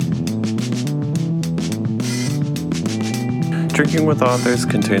Drinking with Authors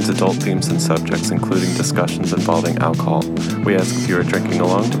contains adult themes and subjects, including discussions involving alcohol. We ask if you are drinking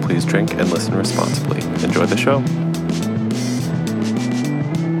along to please drink and listen responsibly. Enjoy the show.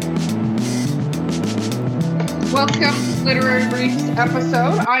 Welcome to Literary Briefs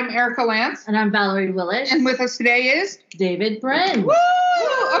episode. I'm Erica Lance. And I'm Valerie Willis. And with us today is David Brin. Woo!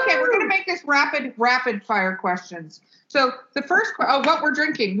 Okay, we're going to make this rapid fire questions. So the first, what we're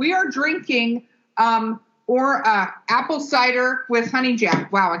drinking. We are drinking apple cider with honey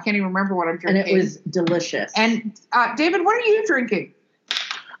jack. Wow, I can't even remember what I'm drinking. And it was delicious. And David, what are you drinking?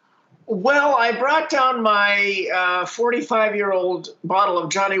 Well, I brought down my 45-year-old bottle of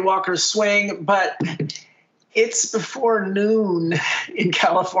Johnny Walker Swing, but it's before noon in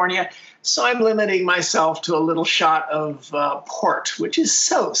California, so I'm limiting myself to a little shot of port, which is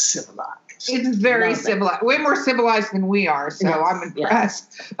so civilized. It's very civilized, way more civilized than we are, so yes, I'm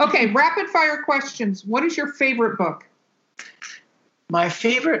impressed. Yes. Okay, rapid fire questions. What is your favorite book? My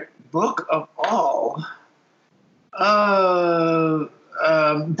favorite book of all? Board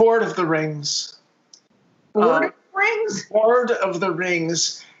of the Rings. Board of the Rings? Board of the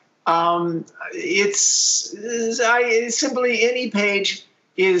Rings. It's simply any page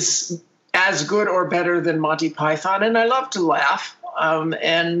is as good or better than Monty Python, and I love to laugh. Board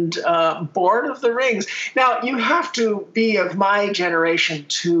of the Rings. Now, you have to be of my generation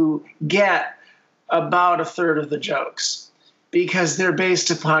to get about a third of the jokes because they're based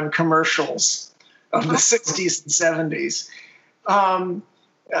upon commercials of the 60s and 70s.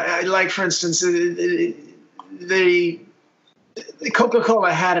 Like, for instance, the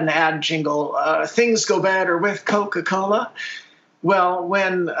Coca-Cola had an ad jingle, things go better with Coca-Cola. Well,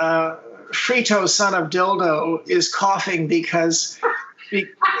 when Frito, son of Dildo, is coughing because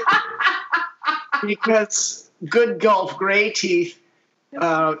Good Gulp Gray Teeth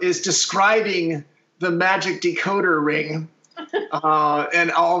is describing the magic decoder ring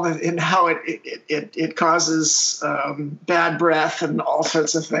and how it causes bad breath and all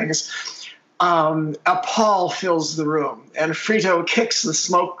sorts of things. A pall fills the room, and Frito kicks the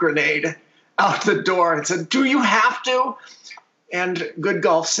smoke grenade out the door and said, "Do you have to?" And Good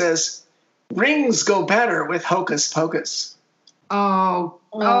Gulp says, "Rings go better with Hocus Pocus." Oh,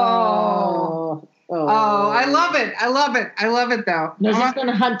 I love it. I love it, though. No, she's going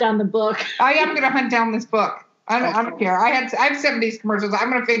to hunt down the book. I am going to hunt down this book. I don't care. I have 70s commercials. I'm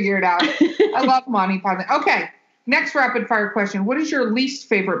going to figure it out. I love Monty Python. Okay, next rapid fire question. What is your least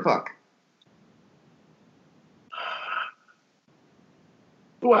favorite book?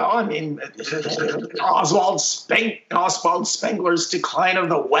 Well, I mean, Oswald Spengler's Decline of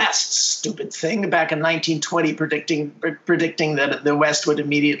the West, stupid thing, back in 1920, predicting that the West would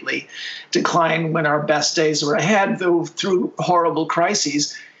immediately decline when our best days were ahead, though through horrible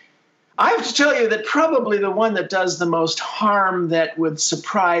crises. I have to tell you that probably the one that does the most harm that would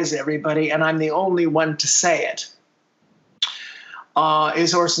surprise everybody, and I'm the only one to say it,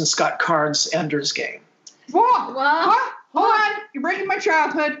 is Orson Scott Card's Ender's Game. Whoa! What? Hold on, you're breaking my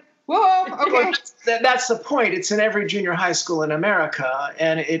childhood. Whoa, okay. That's the point. It's in every junior high school in America,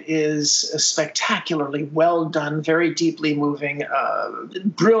 and it is a spectacularly well done, very deeply moving,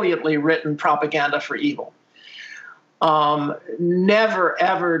 brilliantly written propaganda for evil. Never,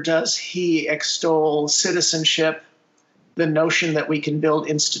 ever does he extol citizenship, the notion that we can build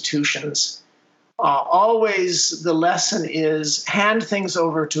institutions. Always the lesson is hand things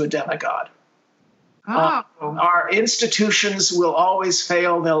over to a demigod. Our institutions will always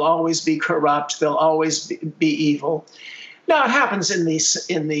fail. They'll always be corrupt. They'll always be evil. Now, it happens in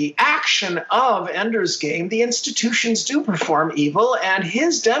the action of Ender's Game. The institutions do perform evil, and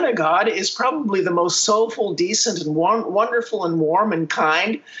his demigod is probably the most soulful, decent, and wonderful, and warm and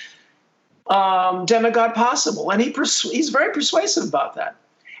kind demigod possible. And he's very persuasive about that.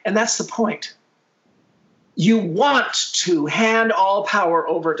 And that's the point. You want to hand all power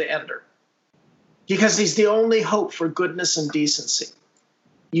over to Ender, because he's the only hope for goodness and decency.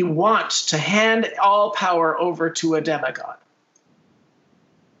 You want to hand all power over to a demigod.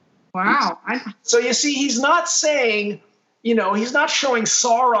 Wow. So you see, he's not saying, he's not showing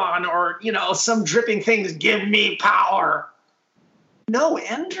Sauron or, some dripping things, give me power. No,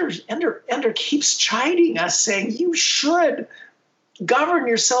 Ender keeps chiding us, saying, you should govern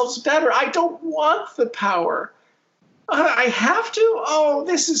yourselves better. I don't want the power. I have to? Oh,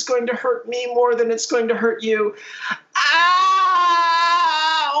 this is going to hurt me more than it's going to hurt you.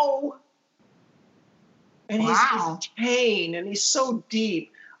 Ow! And he's pain, and he's so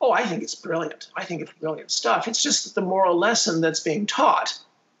deep. Oh, I think it's brilliant. I think it's brilliant stuff. It's just that the moral lesson that's being taught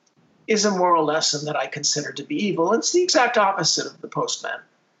is a moral lesson that I consider to be evil. It's the exact opposite of The Postman,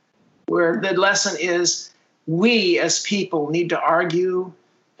 where the lesson is we as people need to argue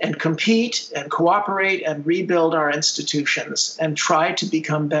and compete and cooperate and rebuild our institutions and try to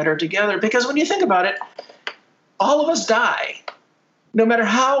become better together. Because when you think about it, all of us die. No matter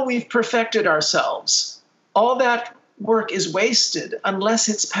how we've perfected ourselves, all that work is wasted unless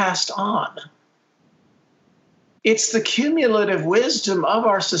it's passed on. It's the cumulative wisdom of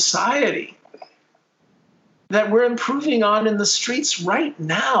our society that we're improving on in the streets right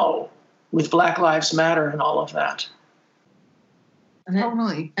now with Black Lives Matter and all of that.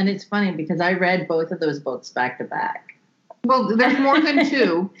 Totally. And it's funny because I read both of those books back to back. Well, there's more than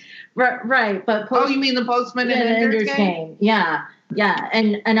two. Right. But You mean The Postman and Ender's Game? Yeah.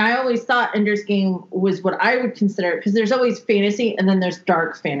 And I always thought Ender's Game was what I would consider, because there's always fantasy and then there's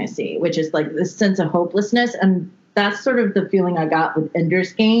dark fantasy, which is like this sense of hopelessness. And that's sort of the feeling I got with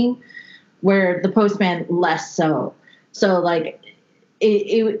Ender's Game, where The Postman less so. So like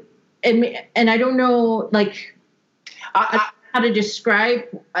and I don't know like how to describe.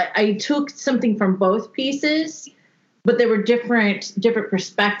 I took something from both pieces, but there were different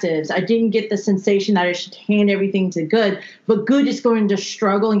perspectives. I didn't get the sensation that I should hand everything to Good, but Good is going to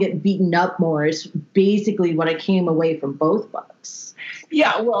struggle and get beaten up more is basically what I came away from both books.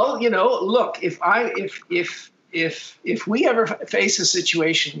 Yeah, well, look, if we ever face a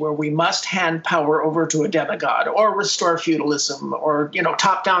situation where we must hand power over to a demigod or restore feudalism or,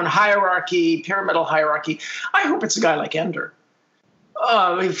 top-down hierarchy, pyramidal hierarchy, I hope it's a guy like Ender.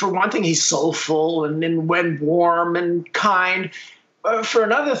 For one thing, he's soulful and when warm and kind. For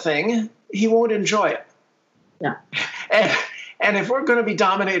another thing, he won't enjoy it. Yeah. And if we're going to be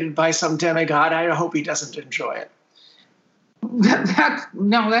dominated by some demigod, I hope he doesn't enjoy it.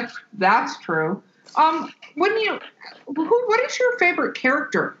 That's true. What is your favorite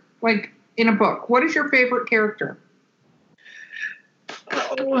character? Like in a book, what is your favorite character?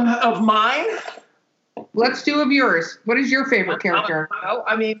 Of mine? Let's do of yours. What is your favorite character? Well,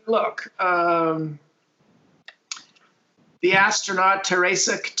 I mean, look, the astronaut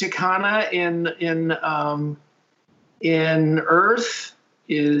Teresa Tikana in Earth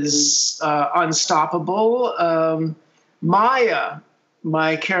is unstoppable. Maya,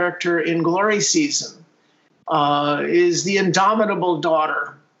 my character in Glory Season, is the indomitable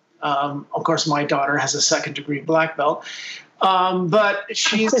daughter. Of course, my daughter has a second-degree black belt. But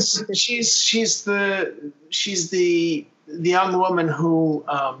she's the young woman who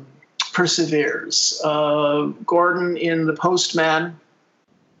perseveres. Gordon in The Postman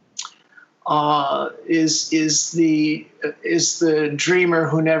is the dreamer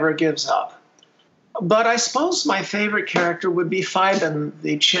who never gives up. But I suppose my favorite character would be Fiben,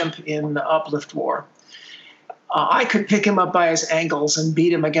 the chimp in Uplift War. I could pick him up by his ankles and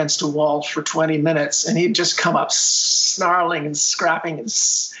beat him against a wall for 20 minutes, and he'd just come up snarling and scrapping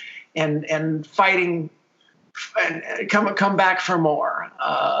and fighting, and come back for more.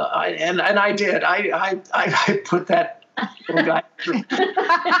 And I did. I put that little guy through.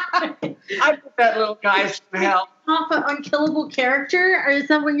 I put that little guy through hell. Off an unkillable character, or is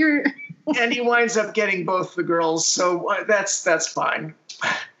that what you're? And he winds up getting both the girls, so that's fine.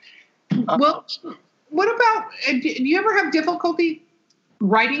 Well. What about, do you ever have difficulty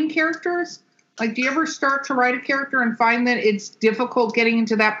writing characters? Like, do you ever start to write a character and find that it's difficult getting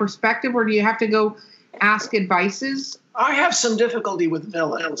into that perspective, or do you have to go ask advices? I have some difficulty with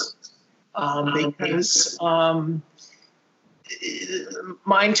villains because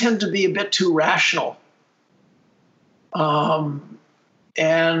mine tend to be a bit too rational. And,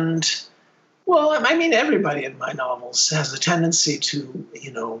 well, I mean, everybody in my novels has a tendency to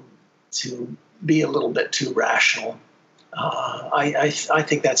be a little bit too rational. I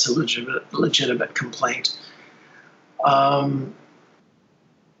think that's a legitimate complaint.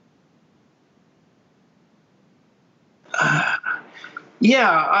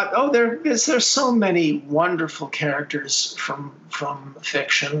 There's so many wonderful characters from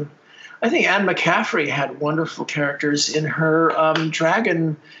fiction. I think Anne McCaffrey had wonderful characters in her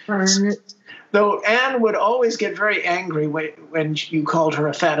Dragon. Though Anne would always get very angry when you called her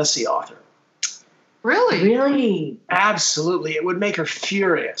a fantasy author. Really? Absolutely. It would make her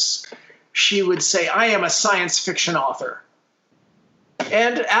furious. She would say, I am a science fiction author.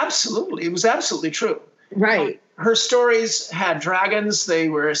 And absolutely, it was absolutely true. Right. Her stories had dragons. They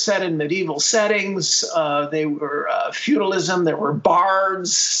were set in medieval settings. They were feudalism. There were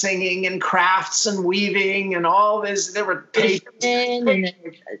bards singing and crafts and weaving and all this. There were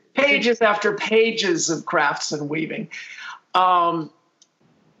pages after pages of crafts and weaving. And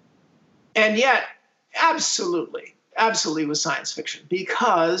yet, absolutely was science fiction,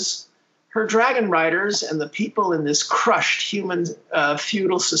 because her dragon riders and the people in this crushed human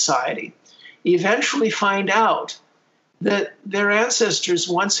feudal society eventually find out that their ancestors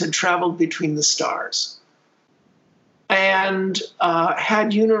once had traveled between the stars and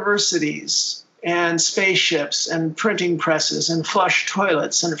had universities and spaceships and printing presses and flush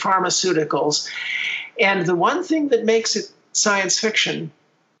toilets and pharmaceuticals. And the one thing that makes it science fiction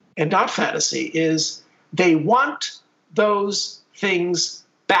and not fantasy is they want those things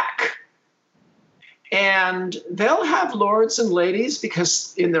back. And they'll have lords and ladies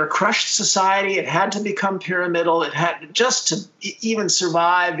because in their crushed society, it had to become pyramidal. It had just to even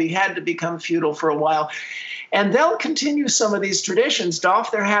survive. It had to become feudal for a while. And they'll continue some of these traditions,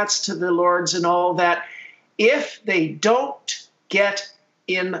 doff their hats to the lords and all that, if they don't get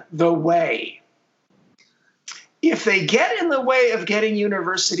in the way. If they get in the way of getting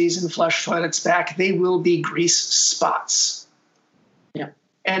universities and flush toilets back, they will be grease spots. Yeah.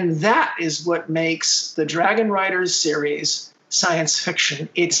 And that is what makes the Dragon Riders series science fiction.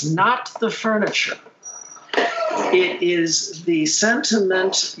 It's not the furniture. It is the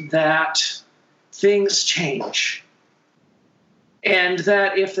sentiment that things change. And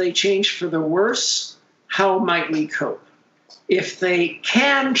that if they change for the worse, how might we cope? If they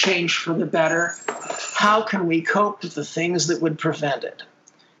can change for the better, how can we cope with the things that would prevent it?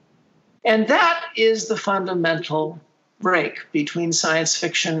 And that is the fundamental break between science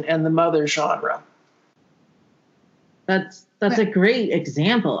fiction and the mother genre. That's a great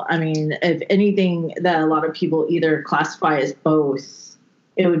example. I mean, if anything that a lot of people either classify as both,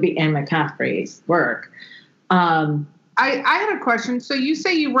 it would be Anne McCaffrey's work. I had a question. So you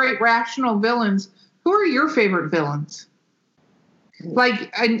say you write rational villains. Who are your favorite villains?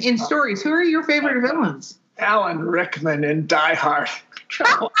 Like in stories, who are your favorite villains? Alan Rickman in Die Hard.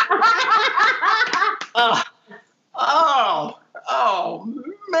 Oh,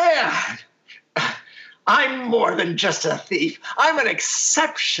 man. I'm more than just a thief. I'm an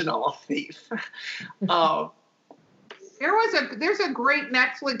exceptional thief. There's a great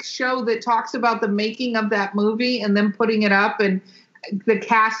Netflix show that talks about the making of that movie and then putting it up and the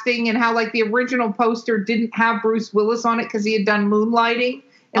casting and how like the original poster didn't have Bruce Willis on it because he had done Moonlighting.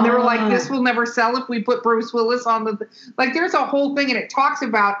 And they were like, this will never sell if we put Bruce Willis on the... Like, there's a whole thing, and it talks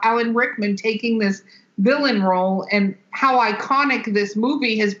about Alan Rickman taking this villain role and how iconic this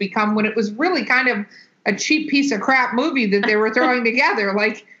movie has become when it was really kind of a cheap piece of crap movie that they were throwing together.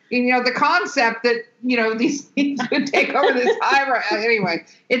 Like, the concept that, these things would take over this high... Anyway,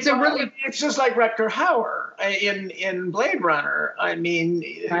 it's a really... It's just like Rutger Hauer in Blade Runner. I mean...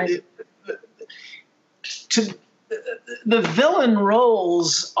 Right. The villain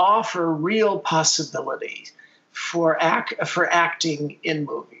roles offer real possibility for acting in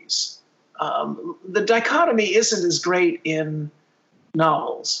movies. The dichotomy isn't as great in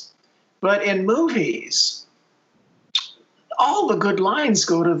novels, but in movies, all the good lines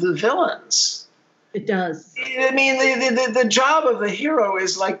go to the villains. It does. I mean, the job of the hero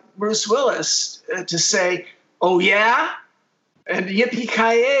is like Bruce Willis to say, "Oh yeah," and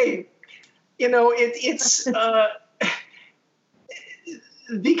yippee-ki-yay. It's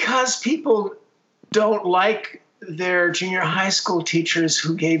because people don't like their junior high school teachers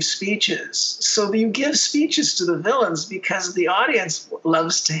who gave speeches. So you give speeches to the villains because the audience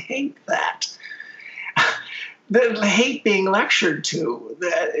loves to hate that. They hate being lectured to.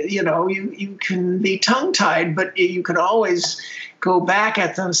 You can be tongue-tied, but you can always go back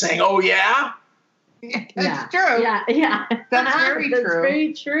at them saying, "Oh yeah." That's true. Yeah. That's very true. That's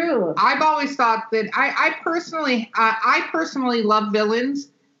very true. I've always thought that I personally love villains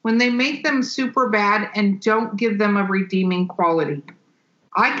when they make them super bad and don't give them a redeeming quality.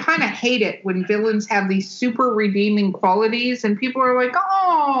 I kind of hate it when villains have these super redeeming qualities and people are like,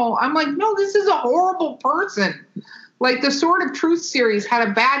 "Oh," I'm like, "No, this is a horrible person." Like the Sword of Truth series had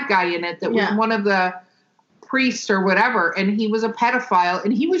a bad guy in it that was one of the priest or whatever, and he was a pedophile,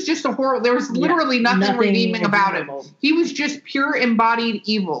 and he was just a horrible. There was literally nothing redeeming about him. He was just pure embodied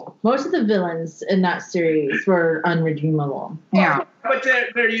evil. Most of the villains in that series were unredeemable. Yeah, but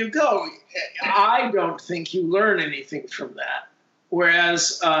there you go. I don't think you learn anything from that.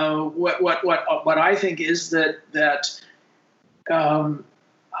 Whereas what I think is that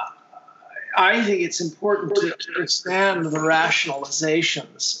I think it's important to understand the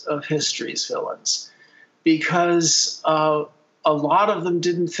rationalizations of history's villains. Because a lot of them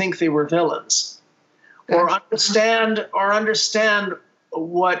didn't think they were villains, or understand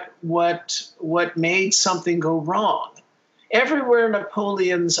what made something go wrong. Everywhere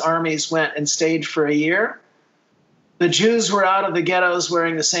Napoleon's armies went and stayed for a year, the Jews were out of the ghettos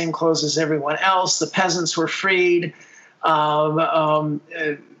wearing the same clothes as everyone else. The peasants were freed.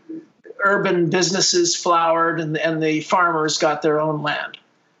 Urban businesses flowered, and the farmers got their own land.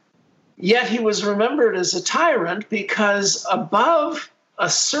 Yet he was remembered as a tyrant because above a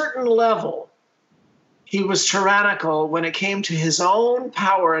certain level, he was tyrannical when it came to his own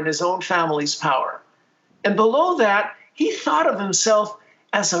power and his own family's power. And below that, he thought of himself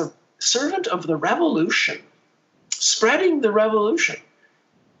as a servant of the revolution, spreading the revolution.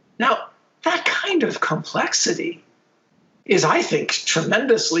 Now, that kind of complexity is, I think,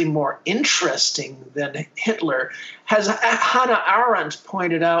 tremendously more interesting than Hitler. As Hannah Arendt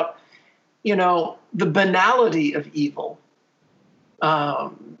pointed out, the banality of evil,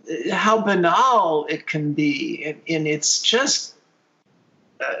 how banal it can be in its just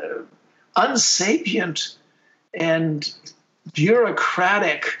unsapient and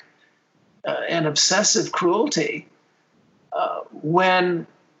bureaucratic and obsessive cruelty when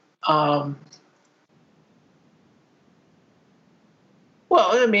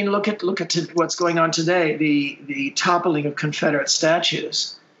look at what's going on today, the toppling of Confederate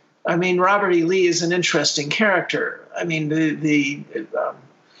statues. Robert E. Lee is an interesting character. The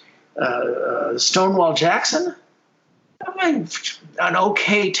Stonewall Jackson, an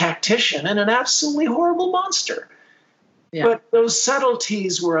okay tactician and an absolutely horrible monster. Yeah. But those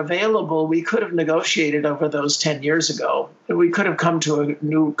subtleties were available. We could have negotiated over those 10 years ago. We could have come to a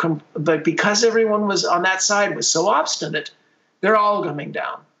new, but because everyone was on that side was so obstinate, they're all coming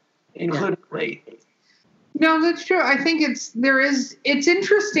down, including Lee. No, that's true. I think it's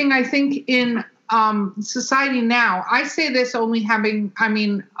interesting, I think, in society now. I say this only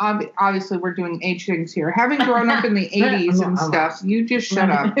obviously we're doing age things here. Having grown up in the 80s and stuff, you just shut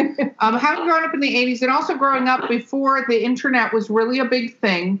up. Having grown up in the 80s and also growing up before the internet was really a big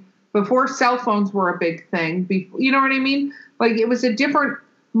thing, before cell phones were a big thing, you know what I mean? Like, it was a different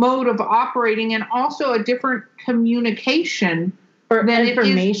mode of operating and also a different communication. Or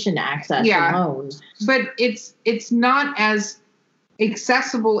information access alone. But it's not as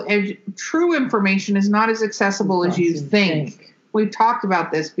accessible. True information is not as accessible as you think. We've talked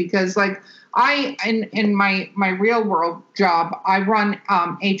about this because, like, in my real world job, I run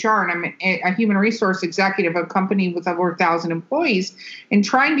HR, and I'm a human resource executive of a company with over 1,000 employees, and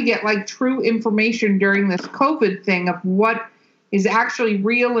trying to get like true information during this COVID thing of what is actually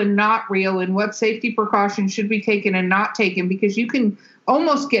real and not real, and what safety precautions should be taken and not taken, because you can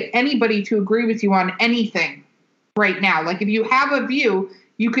almost get anybody to agree with you on anything right now. Like, if you have a view,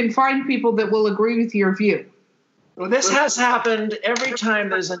 you can find people that will agree with your view. Well, this has happened every time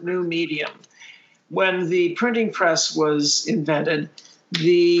there's a new medium. When the printing press was invented,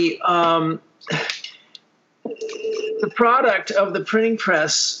 the product of the printing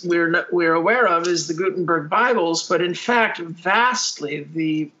press we're aware of is the Gutenberg Bibles, but in fact, vastly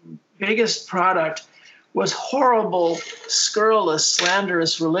the biggest product was horrible, scurrilous,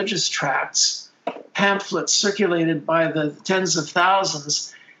 slanderous religious tracts, pamphlets circulated by the tens of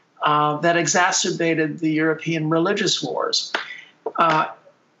thousands that exacerbated the European religious wars.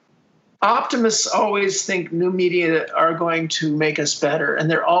 Optimists always think new media are going to make us better, and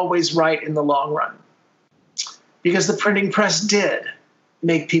they're always right in the long run. Because the printing press did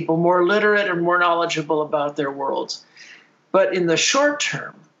make people more literate and more knowledgeable about their worlds. But in the short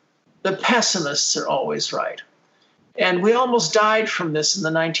term, the pessimists are always right. And we almost died from this in the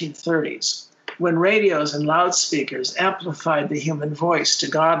 1930s, when radios and loudspeakers amplified the human voice to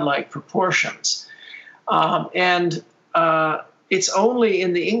godlike proportions. It's only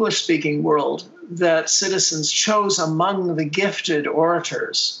in the English-speaking world that citizens chose among the gifted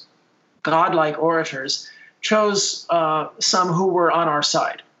orators, godlike orators, chose some who were on our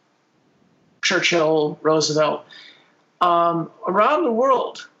side. Churchill, Roosevelt. Around the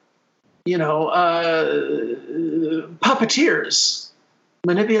world, puppeteers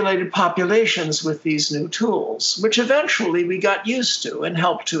manipulated populations with these new tools, which eventually we got used to and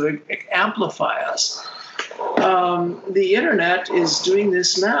helped to amplify us. The internet is doing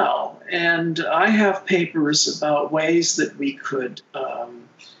this now, and I have papers about ways that we could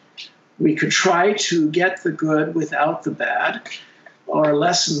try to get the good without the bad, or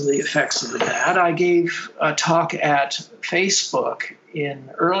lessen the effects of the bad. I gave a talk at Facebook in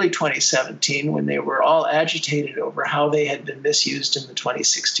early 2017 when they were all agitated over how they had been misused in the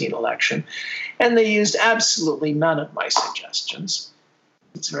 2016 election, and they used absolutely none of my suggestions.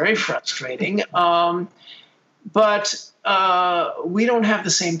 It's very frustrating, but we don't have the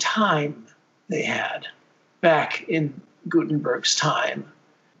same time they had back in Gutenberg's time.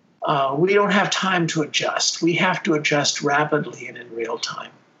 We don't have time to adjust. We have to adjust rapidly and in real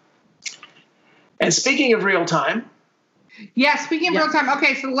time. And speaking of real time. Yeah, speaking of real time.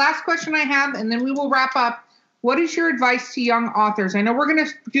 Okay, so the last question I have, and then we will wrap up. What is your advice to young authors? I know we're going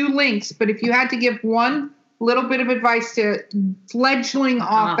to do links, but if you had to give one little bit of advice to fledgling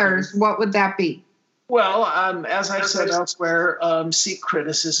authors, what would that be? Well, as I've said elsewhere, seek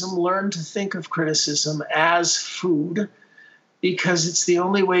criticism. Learn to think of criticism as food, because it's the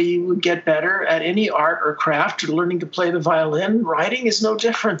only way you would get better at any art or craft. Learning to play the violin, writing is no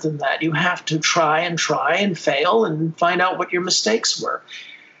different than that. You have to try and fail and find out what your mistakes were.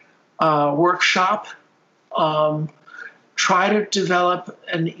 Workshop. Try to develop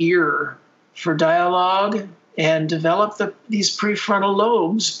an ear for dialogue and develop these prefrontal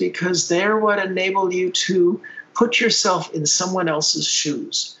lobes, because they're what enable you to put yourself in someone else's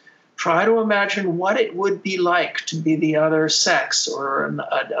shoes. Try to imagine what it would be like to be the other sex, or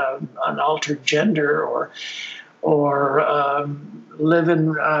an altered gender, or live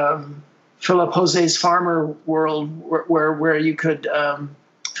in Philip Jose's farmer world, where you could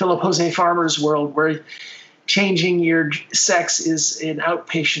Philip Jose farmer's world, where changing your sex is an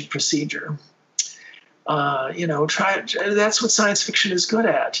outpatient procedure. That's what science fiction is good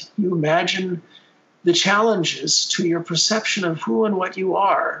at. You imagine the challenges to your perception of who and what you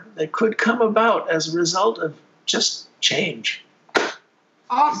are that could come about as a result of just change.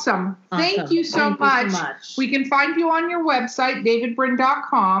 Awesome. Thank you so much. We can find you on your website,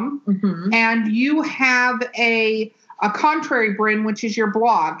 davidbrin.com, and you have a Contrary Brin, which is your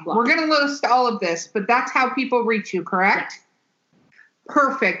blog. We're going to list all of this, but that's how people reach you, correct? Yes.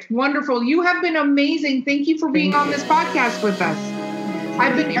 Perfect. Wonderful. You have been amazing. Thank you for being on this podcast with us.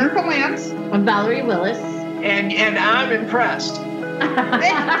 I've been Erica Lance. I'm Valerie Willis. And I'm impressed.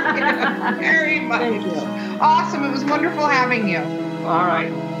 Thank you very much. Thank you. Awesome. It was wonderful having you. All right.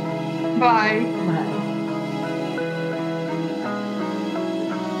 Bye. Bye.